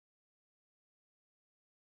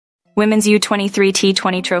Women's U23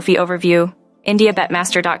 T20 Trophy Overview,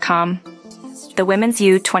 IndiaBetmaster.com. The Women's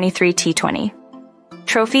U23 T20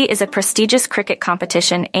 Trophy is a prestigious cricket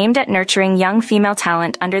competition aimed at nurturing young female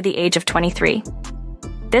talent under the age of 23.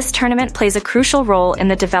 This tournament plays a crucial role in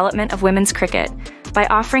the development of women's cricket by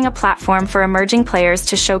offering a platform for emerging players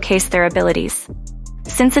to showcase their abilities.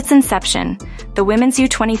 Since its inception, the Women's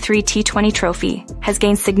U23 T20 Trophy has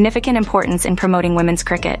gained significant importance in promoting women's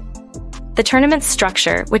cricket. The tournament's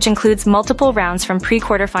structure, which includes multiple rounds from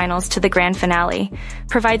pre-quarterfinals to the grand finale,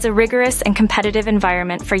 provides a rigorous and competitive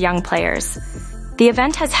environment for young players. The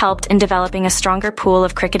event has helped in developing a stronger pool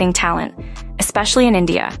of cricketing talent, especially in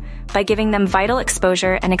India, by giving them vital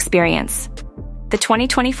exposure and experience. The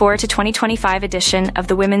 2024 to 2025 edition of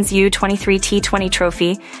the Women's U23 T20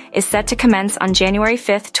 Trophy is set to commence on January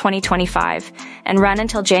 5, 2025, and run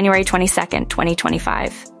until January 22,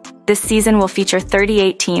 2025. This season will feature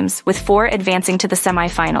 38 teams, with 4 advancing to the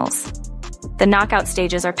semi-finals. The knockout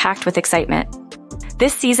stages are packed with excitement.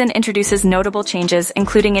 This season introduces notable changes,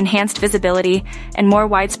 including enhanced visibility and more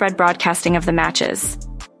widespread broadcasting of the matches.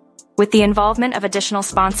 With the involvement of additional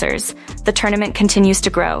sponsors, the tournament continues to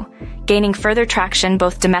grow, gaining further traction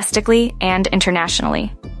both domestically and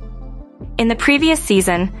internationally. In the previous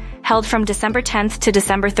season, held from December 10th to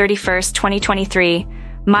December 31st, 2023,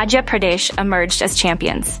 Madhya Pradesh emerged as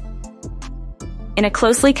champions. In a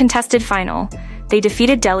closely contested final, they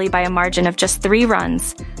defeated Delhi by a margin of just 3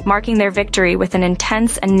 runs, marking their victory with an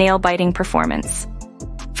intense and nail-biting performance.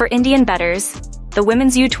 For Indian bettors, the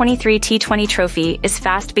Women's U23 T20 Trophy is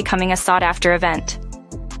fast becoming a sought-after event.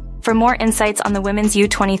 For more insights on the Women's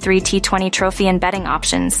U23 T20 Trophy and betting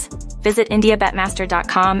options, visit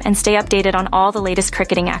IndiaBetmaster.com and stay updated on all the latest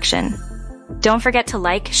cricketing action. Don't forget to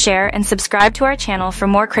like, share, and subscribe to our channel for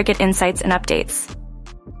more cricket insights and updates.